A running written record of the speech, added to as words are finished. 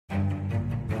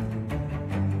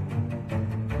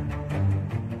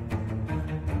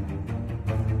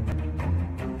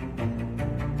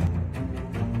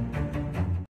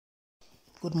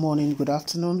Good morning, good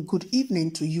afternoon, good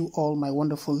evening to you all, my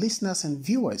wonderful listeners and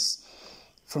viewers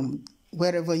from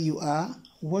wherever you are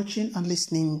watching and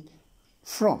listening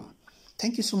from.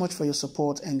 Thank you so much for your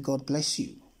support and God bless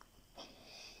you.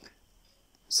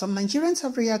 Some Nigerians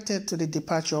have reacted to the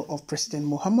departure of President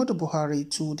Muhammadu Buhari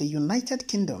to the United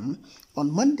Kingdom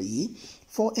on Monday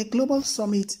for a global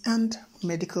summit and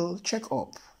medical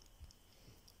checkup.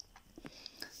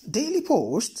 Daily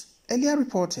Post earlier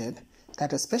reported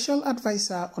that a special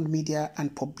advisor on media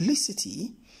and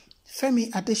publicity, Femi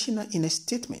Adesina, in a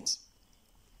statement,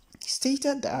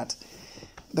 stated that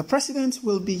the president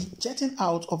will be jetting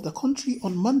out of the country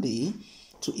on Monday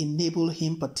to enable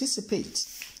him participate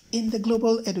in the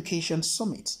Global Education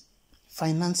Summit,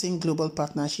 Financing Global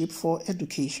Partnership for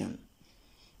Education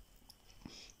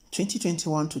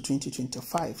 2021 to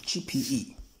 2025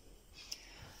 GPE.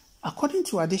 According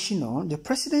to Adesina, the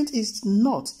president is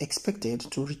not expected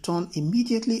to return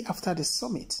immediately after the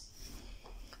summit,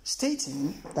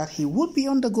 stating that he would be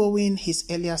undergoing his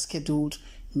earlier scheduled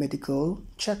medical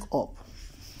check-up.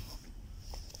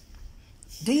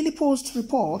 Daily Post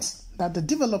reports that the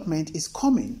development is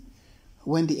coming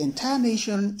when the entire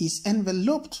nation is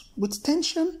enveloped with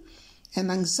tension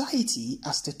and anxiety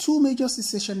as the two major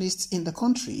secessionists in the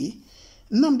country,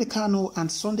 Nnamdi Kanu and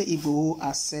Sunday Igboho,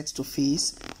 are set to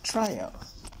face trial.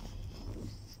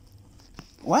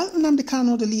 While Nnamdi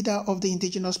Kanu, the leader of the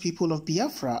indigenous people of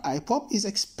Biafra, IPOB, is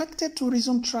expected to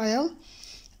resume trial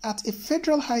at a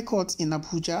federal high court in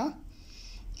Abuja,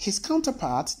 his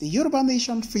counterpart, the Yoruba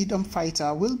Nation freedom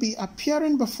fighter, will be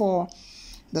appearing before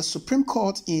the Supreme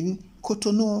Court in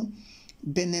Cotonou,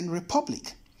 Benin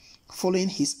Republic, following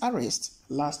his arrest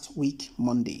last week,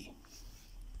 Monday.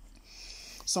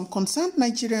 Some concerned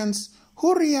Nigerians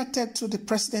who reacted to the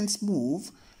president's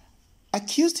move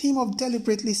accused him of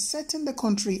deliberately setting the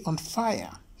country on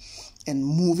fire and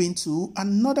moving to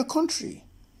another country.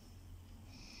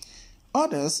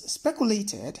 Others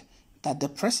speculated that the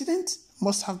president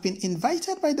must have been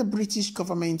invited by the British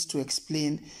government to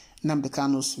explain Nnamdi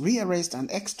Kanu's rearrest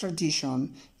and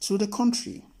extradition to the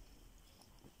country.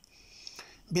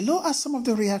 Below are some of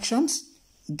the reactions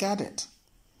gathered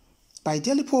by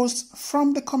Daily Post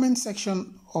from the comment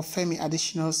section of Femi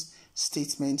Adesina's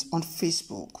statement on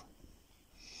Facebook.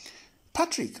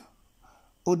 Patrick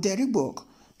Oderibok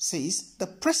says the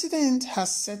president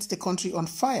has set the country on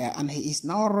fire and he is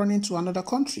now running to another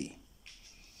country.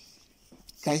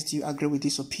 Guys, do you agree with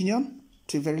this opinion?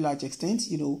 To a very large extent,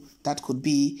 that could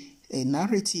be a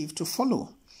narrative to follow.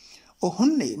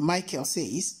 Ohunle Michael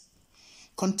says,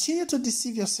 continue to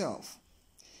deceive yourself.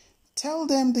 Tell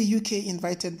them the UK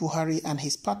invited Buhari and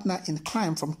his partner in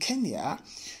crime from Kenya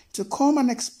to come and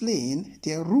explain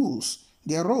their roles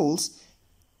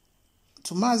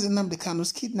to Mazi Nnamdi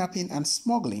Kanu's kidnapping and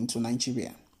smuggling to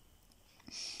Nigeria.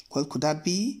 Well, could that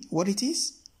be what it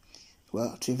is?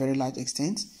 Well, to a very large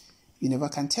extent, you never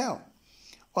can tell.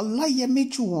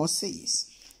 Olayemi Juwon says,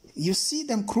 you see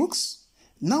them crooks?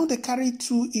 Now they carry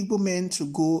two Igbo men to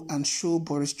go and show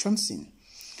Boris Johnson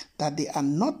that they are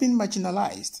not being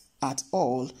marginalized at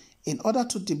all in order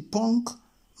to debunk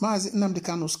Mazi Nnamdi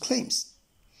Kanu's claims.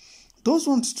 Those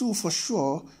ones too, for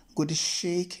sure, go to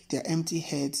shake their empty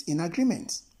heads in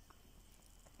agreement.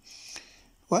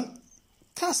 Well,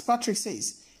 Cass Patrick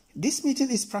says, this meeting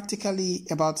is practically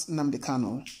about Nnamdi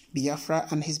Kanu, Biafra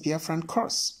and his Biafran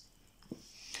curse.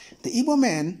 The Igbo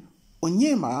men,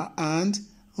 Onyema and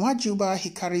Nwajuba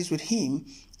he carries with him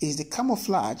is the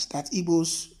camouflage that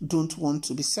Igbos don't want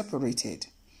to be separated.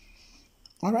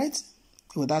 All right,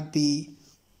 would that be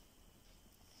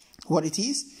what it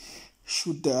is?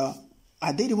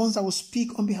 Are they the ones that will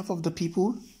speak on behalf of the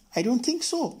people? I don't think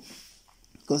so,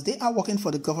 because they are working for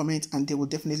the government and they will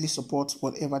definitely support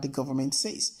whatever the government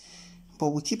says. But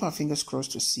we keep our fingers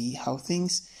crossed to see how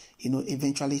things,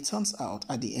 eventually turns out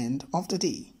at the end of the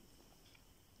day.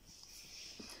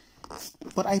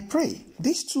 But I pray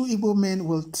these two Igbo men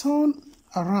will turn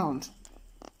around,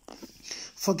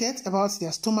 forget about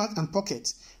their stomach and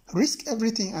pockets, risk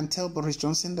everything and tell Boris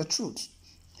Johnson the truth,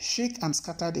 shake and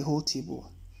scatter the whole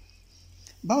table.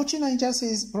 Bauchi Niger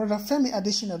says, Brother Femi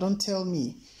Adesina, don't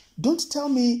tell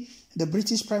me the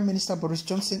British Prime Minister Boris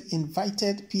Johnson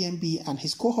invited PMB and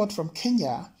his cohort from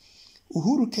Kenya,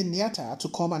 Uhuru Kenyatta, to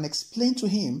come and explain to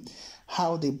him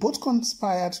how they both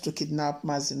conspired to kidnap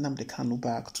Mazi Nnamdi Kanu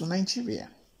back to Nigeria.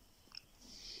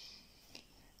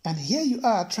 And here you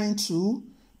are trying to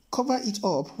cover it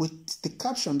up with the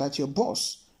caption that your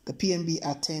boss, the PMB,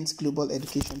 attends Global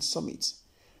Education Summit.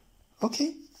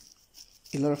 Okay,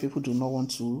 a lot of people do not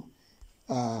want to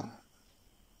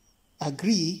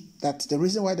agree that the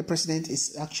reason why the president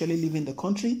is actually leaving the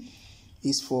country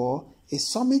is for a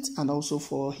summit and also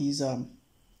for his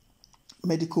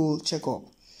medical checkup.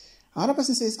 Another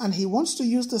person says, and he wants to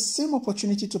use the same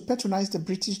opportunity to patronize the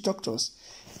British doctors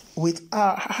with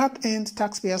our hard-earned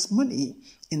taxpayers' money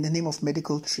in the name of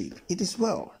medical trip. It is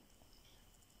well.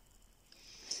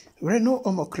 Reno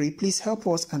Omokri, please help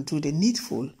us and do the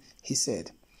needful, he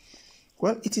said.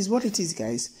 Well, it is what it is,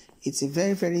 guys. It's a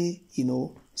very, very,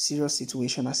 serious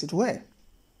situation, as it were.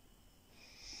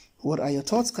 What are your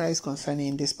thoughts, guys,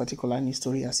 concerning this particular news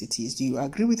story as it is? Do you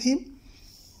agree with him?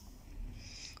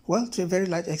 Well, to a very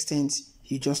large extent,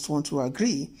 you just want to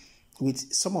agree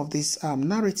with some of this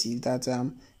narrative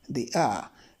that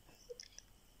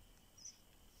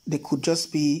they could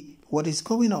just be what is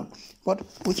going on. But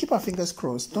we keep our fingers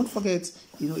crossed. Don't forget,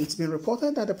 it's been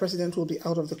reported that the president will be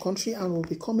out of the country and will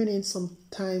be coming in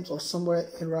sometimes or somewhere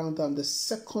around the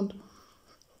second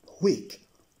week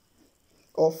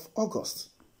of August.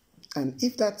 And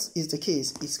if that is the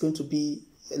case, it's going to be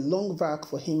a long vac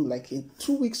for him, like in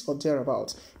 2 weeks or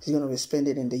thereabouts. He's going to be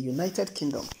spending in the United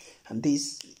Kingdom. And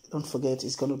this, don't forget,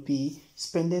 is going to be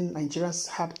spending Nigerians'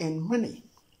 hard-earned money,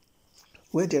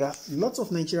 where there are lots of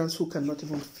Nigerians who cannot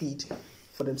even feed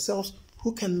for themselves,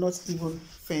 who cannot even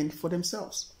fend for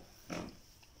themselves.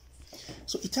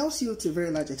 So it tells you to a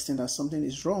very large extent that something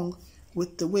is wrong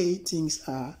with the way things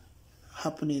are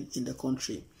happening in the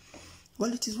country.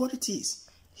 Well, it is what it is.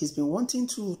 He's been wanting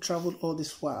to travel all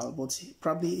this while, but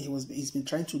he's been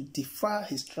trying to defer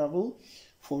his travel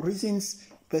for reasons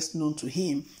best known to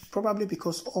him, probably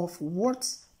because of what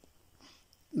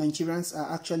Nigerians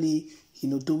are actually,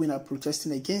 doing or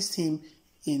protesting against him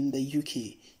in the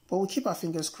UK. But we'll keep our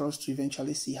fingers crossed to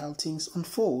eventually see how things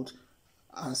unfold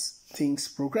as things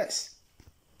progress.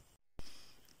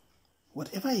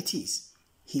 Whatever it is,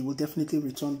 he will definitely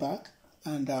return back,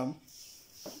 and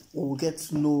we'll get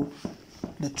to know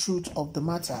the truth of the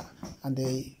matter and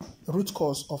the root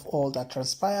cause of all that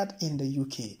transpired in the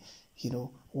UK.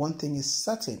 One thing is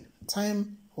certain: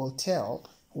 time will tell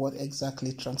what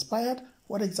exactly transpired,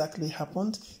 what exactly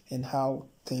happened, and how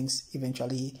things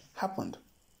eventually happened.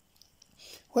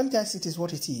 Well, guys, it is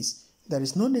what it is. There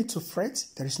is no need to fret.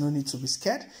 There is no need to be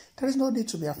scared. There is no need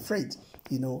to be afraid.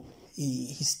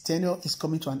 His tenure is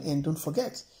coming to an end. Don't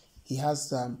forget, he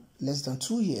has less than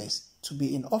 2 years to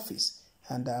be in office,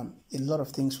 and a lot of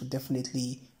things will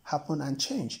definitely happen and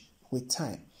change with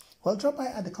time. Well, drop by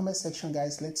at the comment section,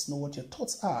 guys. Let's know what your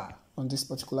thoughts are on this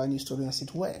particular news story, as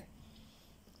it were.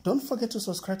 Don't forget to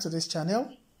subscribe to this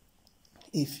channel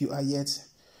if you are yet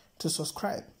to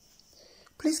subscribe.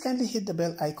 Please kindly hit the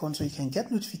bell icon so you can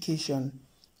get notification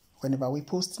whenever we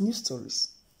post news stories.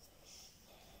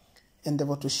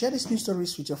 Endeavor to share these news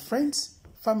stories with your friends,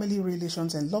 family,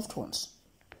 relations, and loved ones,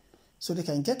 so they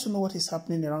can get to know what is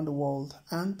happening around the world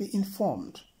and be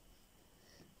informed.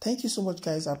 Thank you so much,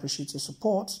 guys. I appreciate your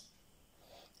support,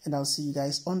 and I'll see you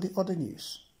guys on the other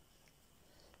news.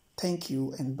 Thank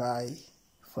you, and bye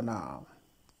for now.